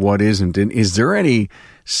working and what isn't. And is there any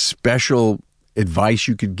special advice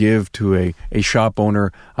you could give to a shop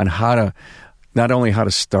owner on how to, not only how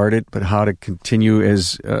to start it, but how to continue,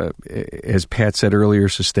 as Pat said earlier,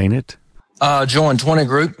 sustain it? Join 20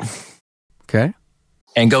 group. Okay.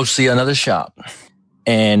 And go see another shop.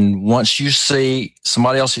 And once you see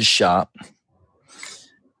somebody else's shop,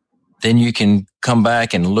 then you can come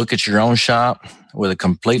back and look at your own shop with a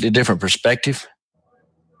completely different perspective.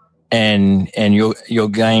 And you'll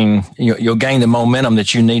gain the momentum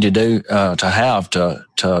that you need to do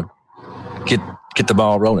to get the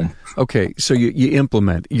ball rolling. Okay, so you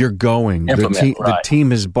implement. You're going. Right. The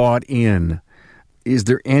team has bought in. Is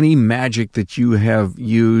there any magic that you have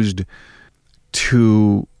used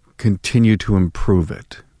to continue to improve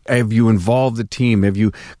it? Have you involved the team? Have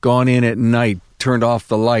you gone in at night, turned off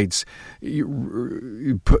the lights,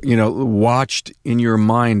 watched in your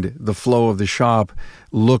mind the flow of the shop,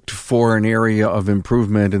 looked for an area of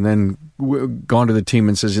improvement, and then gone to the team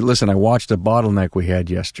and says, listen, I watched a bottleneck we had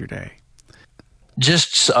yesterday?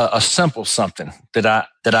 Just a simple something that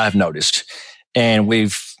I've noticed, and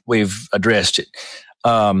we've addressed it.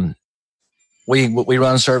 We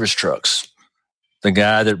run service trucks. The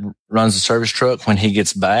guy that runs the service truck, when he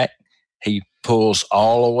gets back, he pulls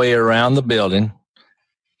all the way around the building,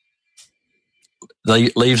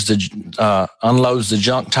 unloads the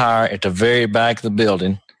junk tire at the very back of the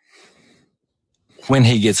building when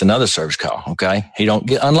he gets another service call, okay? He don't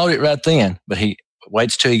unload it right then, but he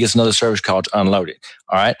waits till he gets another service call to unload it,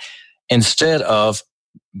 all right? Instead of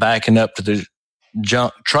backing up to the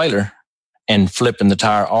junk trailer and flipping the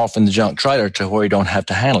tire off in the junk trailer to where you don't have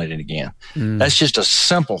to handle it again. That's just a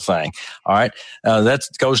simple thing. All right. That's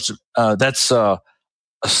a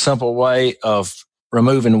simple way of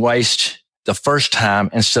removing waste the first time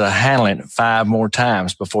instead of handling it 5 more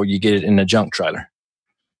times before you get it in the junk trailer.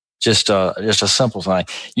 Just a simple thing.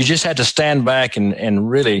 You just have to stand back and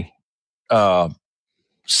really,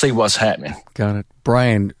 see what's happening. Got it.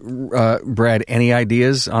 Brian, Brad, any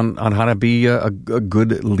ideas on how to be a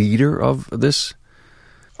good leader of this?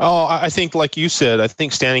 Oh, I think, like you said, I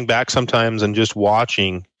think standing back sometimes and just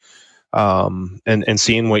watching and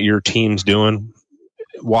seeing what your team's doing,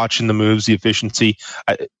 watching the moves, the efficiency.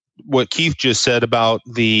 What Keith just said about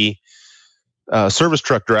the service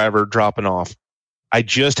truck driver dropping off. I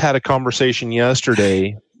just had a conversation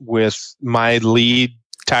yesterday with my lead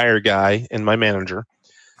tire guy and my manager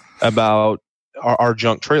about our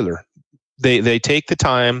junk trailer. They take the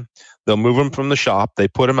time, they'll move them from the shop, they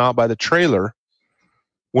put them out by the trailer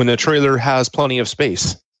when the trailer has plenty of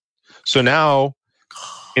space. So now,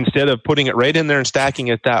 instead of putting it right in there and stacking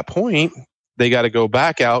at that point, they got to go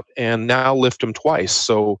back out and now lift them twice.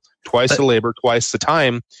 So twice the labor, twice the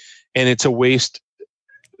time, and it's a waste.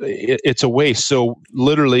 It's a waste. So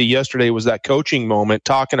literally yesterday was that coaching moment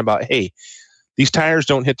talking about, hey, these tires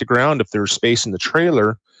don't hit the ground if there's space in the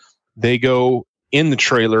trailer. They go in the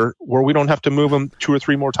trailer where we don't have to move them 2 or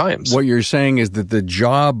 3 more times. What you're saying is that the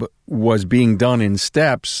job was being done in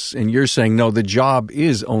steps, and you're saying, no, the job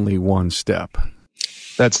is only one step.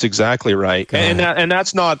 That's exactly right. And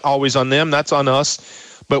that's not always on them. That's on us.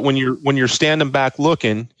 But when you're standing back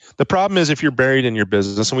looking, the problem is if you're buried in your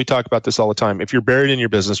business, and we talk about this all the time, if you're buried in your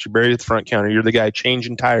business, you're buried at the front counter, you're the guy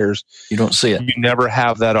changing tires, you don't see it. You never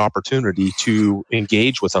have that opportunity to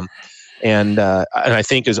engage with them. And I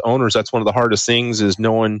think as owners, that's one of the hardest things, is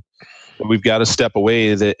knowing that we've got to step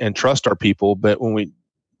away and trust our people. But when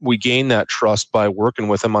we gain that trust by working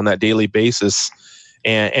with them on that daily basis.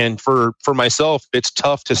 And for myself, it's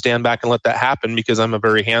tough to stand back and let that happen because I'm a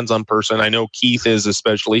very hands-on person. I know Keith is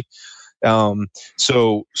especially.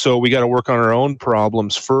 So we got to work on our own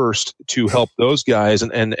problems first to help those guys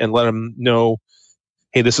and let them know,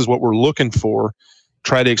 hey, this is what we're looking for.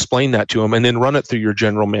 Try to explain that to them, and then run it through your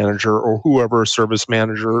general manager or whoever a service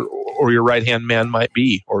manager or your right-hand man might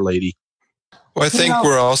be or lady. Well, I think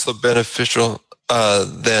we're also beneficial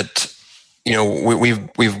that, you know,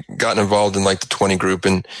 we've gotten involved in like the 20 group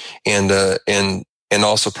and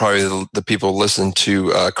also probably the people who listen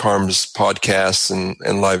to Carm's podcasts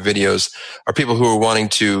and live videos are people who are wanting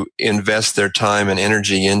to invest their time and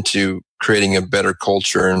energy into creating a better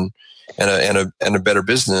culture and a better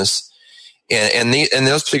business. And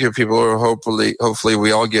those particular people are hopefully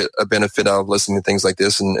we all get a benefit out of listening to things like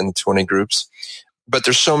this in the 20 groups. But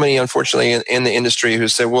there's so many, unfortunately, in the industry who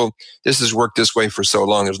say, well, this has worked this way for so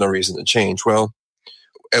long, there's no reason to change. Well,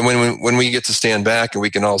 and when we get to stand back and we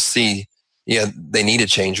can all see, yeah, they need to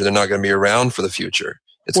change or they're not going to be around for the future.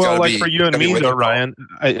 It's well, like for you and me, though, Ryan,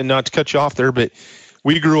 not to cut you off there, but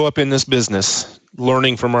we grew up in this business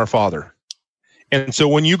learning from our father. And so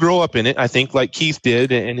when you grow up in it, I think like Keith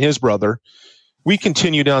did and his brother, we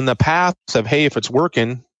continued on the path of, hey, if it's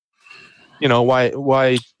working, you know, why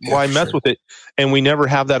mess with it? And we never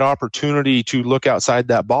have that opportunity to look outside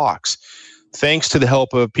that box. Thanks to the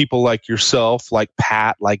help of people like yourself, like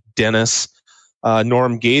Pat, like Dennis,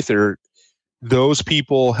 Norm Gaither, those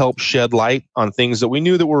people help shed light on things that we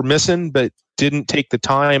knew that were missing, but didn't take the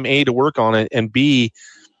time, A, to work on it, and B,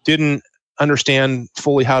 didn't understand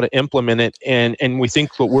fully how to implement it. And we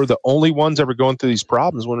think that we're the only ones ever going through these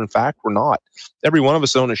problems when in fact we're not. Every one of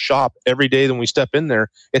us own a shop. Every day that we step in there,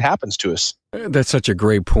 it happens to us. That's such a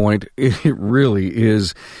great point. It really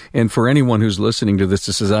is. And for anyone who's listening to this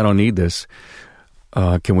that says, I don't need this,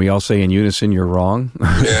 can we all say in unison, you're wrong?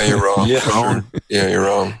 Yeah, you're wrong. Yeah, you're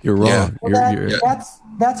wrong. You're wrong. Yeah. Well,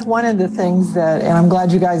 that's one of the things that, and I'm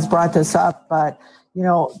glad you guys brought this up, but you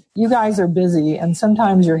know, you guys are busy and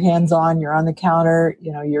sometimes you're hands-on, you're on the counter, you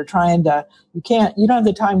know, you don't have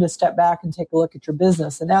the time to step back and take a look at your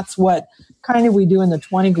business. And that's what kind of we do in the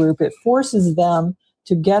 20 group. It forces them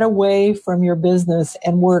to get away from your business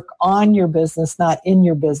and work on your business, not in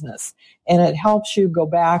your business. And it helps you go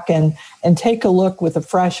back and take a look with a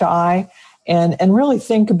fresh eye and really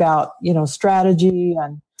think about, you know, strategy.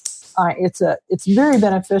 And it's very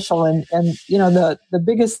beneficial. And you know, the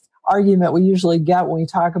biggest argument we usually get when we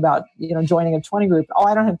talk about, you know, joining a 20 group,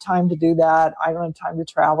 I don't have time to do that. I don't have time to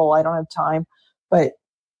travel. I don't have time. But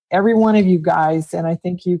every one of you guys, and I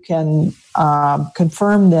think you can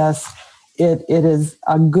confirm this, it is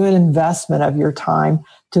a good investment of your time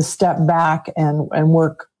to step back and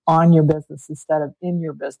work on your business instead of in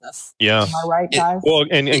your business. Yeah. Am I right, guys? Well,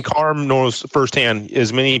 and Carm knows firsthand,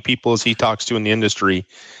 as many people as he talks to in the industry,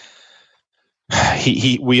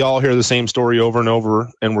 we all hear the same story over and over,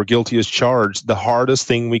 and we're guilty as charged. The hardest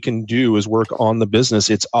thing we can do is work on the business.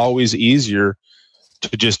 It's always easier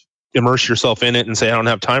to just immerse yourself in it and say, I don't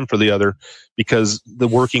have time for the other, because the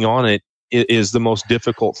working on it is the most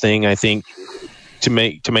difficult thing, I think, to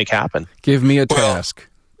make happen. Give me a task.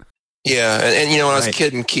 Yeah, and you know, when I was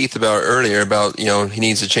kidding Keith earlier about, you know, he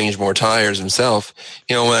needs to change more tires himself.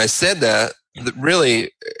 You know, when I said that,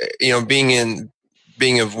 really, you know, being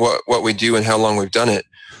of what we do and how long we've done it,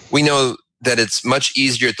 we know that it's much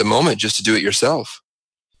easier at the moment just to do it yourself,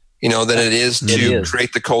 you know, than it is to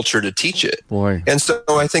create the culture to teach it. Boy. And so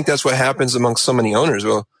I think that's what happens amongst so many owners.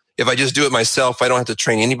 Well, if I just do it myself, I don't have to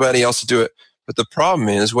train anybody else to do it. But the problem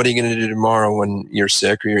is, what are you going to do tomorrow when you're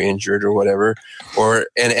sick or you're injured or whatever?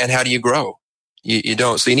 And how do you grow? You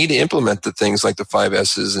don't. So you need to implement the things like the 5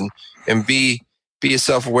 S's and be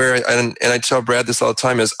self-aware. And I tell Brad this all the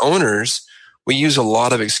time. As owners, we use a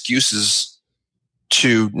lot of excuses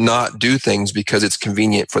to not do things because it's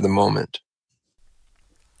convenient for the moment.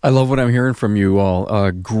 I love what I'm hearing from you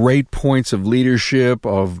all. Great points of leadership,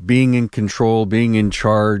 of being in control, being in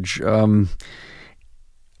charge.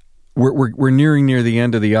 We're nearing the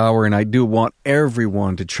end of the hour, and I do want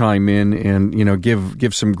everyone to chime in and, you know,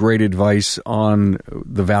 give some great advice on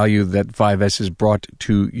the value that 5S has brought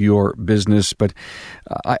to your business. But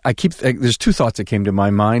there's two thoughts that came to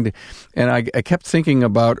my mind, and I kept thinking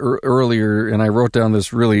about earlier, and I wrote down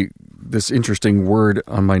this interesting word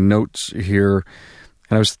on my notes here.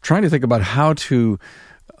 And I was trying to think about how to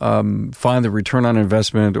find the return on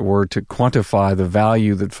investment or to quantify the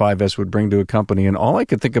value that 5S would bring to a company. And all I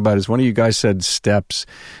could think about is one of you guys said steps,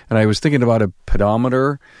 and I was thinking about a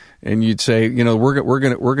pedometer. And you'd say,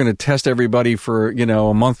 we're gonna test everybody for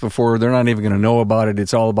a month before they're not even gonna know about it.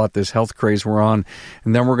 It's all about this health craze we're on,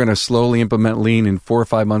 and then we're gonna slowly implement lean. And 4 or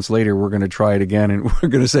 5 months later, we're gonna try it again, and we're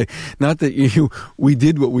gonna say, not that we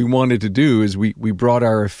did what we wanted to do, is we brought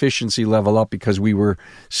our efficiency level up because we were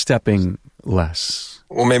stepping less.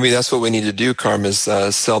 Well, maybe that's what we need to do, Carm, is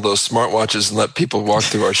sell those smartwatches and let people walk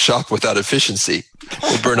through our shop without efficiency.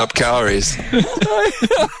 We'll burn up calories. We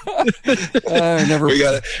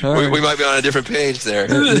might be on a different page there.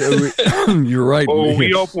 You're right. Well,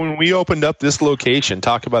 when we opened up this location,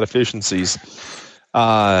 talk about efficiencies,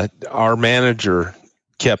 our manager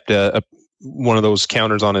kept one of those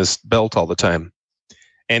counters on his belt all the time.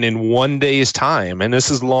 And in 1 day's time, and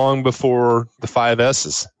this is long before the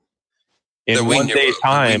 5S's, in 1 day's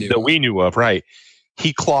time that we knew of, right,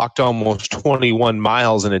 he clocked almost 21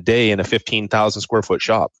 miles in a day in a 15,000 square foot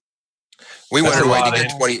shop. We wondered why he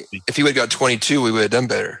got 20. If he would have got 22, we would have done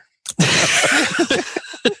better.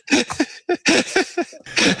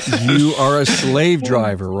 You are a slave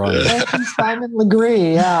driver, Ryan. Simon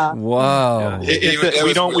Legree, yeah. Wow.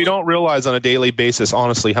 We don't realize on a daily basis,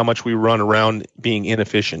 honestly, how much we run around being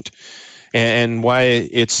inefficient, and why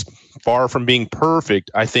it's far from being perfect.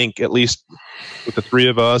 I think at least with the three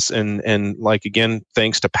of us, and like again,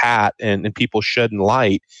 thanks to Pat and people shedding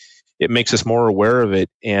light, it makes us more aware of it.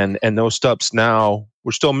 And those steps now,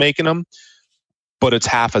 we're still making them, but it's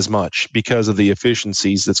half as much because of the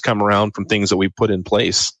efficiencies that's come around from things that we put in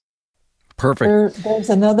place. Perfect. There's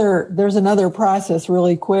another process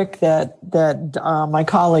really quick that my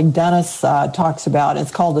colleague Dennis talks about.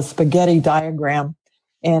 It's called a spaghetti diagram.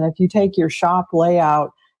 And if you take your shop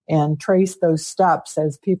layout and trace those steps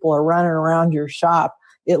as people are running around your shop,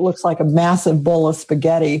 it looks like a massive bowl of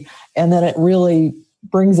spaghetti. And then it really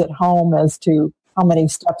brings it home as to how many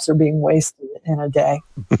steps are being wasted in a day.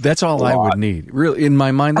 That's all I would need. Really, in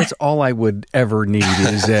my mind, that's all I would ever need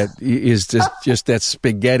is just that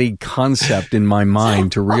spaghetti concept in my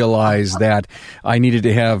mind to realize that I needed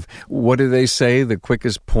to have, what do they say, the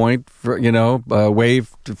quickest point for,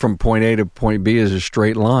 wave from point A to point B is a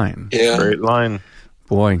straight line. Yeah. Straight line.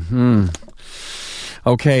 Boy.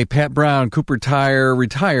 Okay, Pat Brown, Cooper Tire,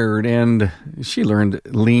 retired, and she learned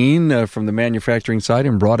lean from the manufacturing side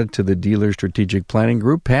and brought it to the dealer strategic planning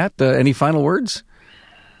group. Pat, any final words?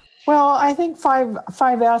 Well, I think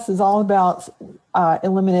 5S is all about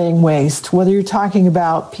eliminating waste, whether you're talking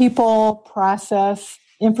about people, process,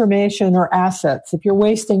 information, or assets. If you're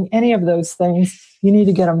wasting any of those things, you need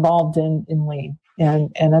to get involved in lean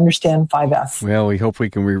and understand 5S. Well, we hope we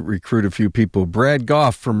can recruit a few people. Brad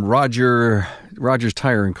Goff from Rogers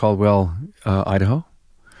Tire in Caldwell, Idaho.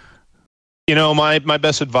 My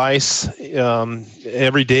best advice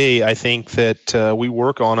every day, I think that we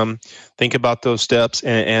work on them, think about those steps,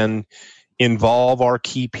 and involve our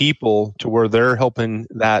key people to where they're helping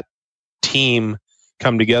that team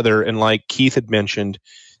come together. And like Keith had mentioned,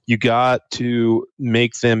 you got to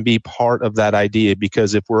make them be part of that idea,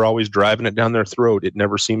 because if we're always driving it down their throat, it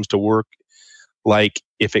never seems to work like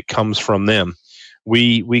if it comes from them.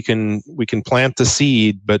 We can plant the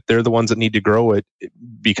seed, but they're the ones that need to grow it,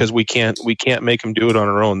 because we can't make them do it on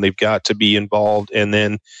our own. They've got to be involved. And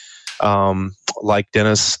then, like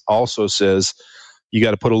Dennis also says, you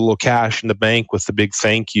got to put a little cash in the bank with the big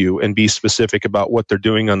thank you and be specific about what they're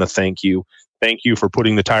doing on the thank you. Thank you for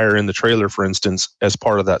putting the tire in the trailer, for instance, as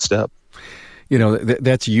part of that step.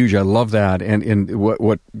 That's huge. I love that. And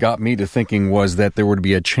what got me to thinking was that there would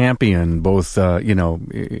be a champion, both,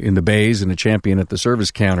 in the bays and a champion at the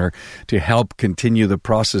service counter to help continue the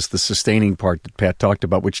process, the sustaining part that Pat talked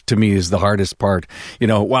about, which to me is the hardest part.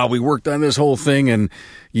 Wow, we worked on this whole thing and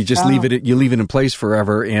you just leave it in place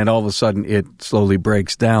forever. And all of a sudden it slowly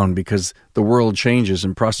breaks down because the world changes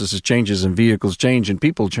and processes changes and vehicles change and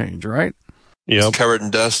people change, right? Yeah. It's covered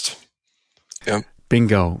in dust. Yeah.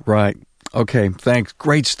 Bingo. Right. Okay, thanks.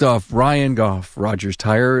 Great stuff. Ryan Goff, Rogers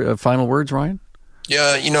Tire. Final words, Ryan?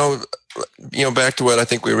 Yeah, back to what I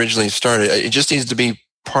think we originally started. It just needs to be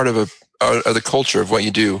part of the culture of what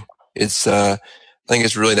you do. It's, I think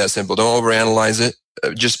it's really that simple. Don't overanalyze it.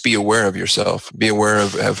 Just be aware of yourself. Be aware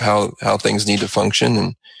of how things need to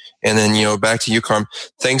function. And then, back to you, Carm.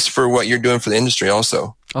 Thanks for what you're doing for the industry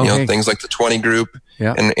also. Okay. Things like the 20 group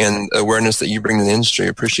and awareness that you bring to the industry.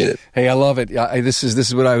 Appreciate it. Hey, I love it. This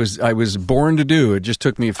is what I was born to do. It just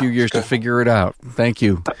took me a few years to figure it out. Thank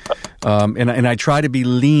you. And I try to be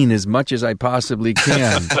lean as much as I possibly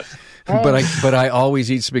can. but I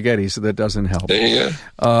always eat spaghetti, so that doesn't help. There you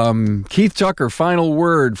go. Keith Tucker, final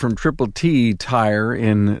word from Triple T Tire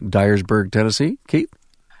in Dyersburg, Tennessee. Keith?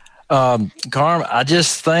 Carm, I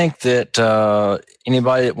just think that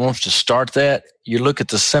anybody that wants to start that, you look at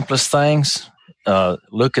the simplest things,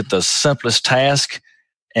 look at the simplest task,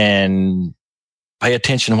 and pay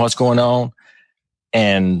attention to what's going on,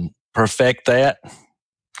 and perfect that.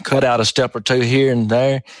 Cut out a step or two here and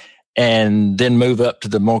there, and then move up to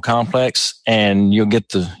the more complex, and you'll get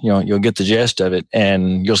the gist of it,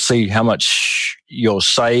 and you'll see how much you'll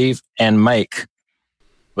save and make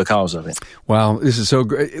because of it. Wow, this is so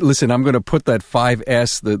great. Listen, I'm going to put that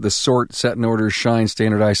 5S, the sort, set in order, shine,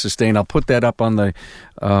 standardize, sustain. I'll put that up on the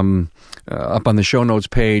show notes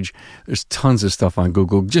page. There's tons of stuff on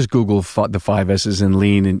Google. Just Google the 5S's in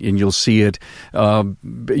Lean, and you'll see it.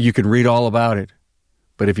 You can read all about it.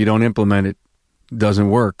 But if you don't implement it, it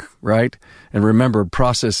doesn't work, right? And remember,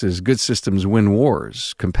 processes, good systems win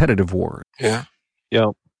wars, competitive wars. Yeah.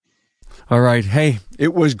 Yeah. All right. Hey,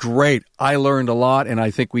 it was great. I learned a lot, and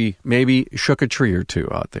I think we maybe shook a tree or two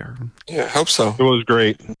out there. Yeah, I hope so. It was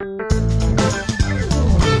great.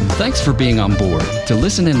 Thanks for being on board to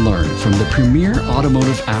listen and learn from the Premier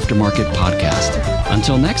Automotive Aftermarket Podcast.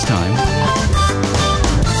 Until next time.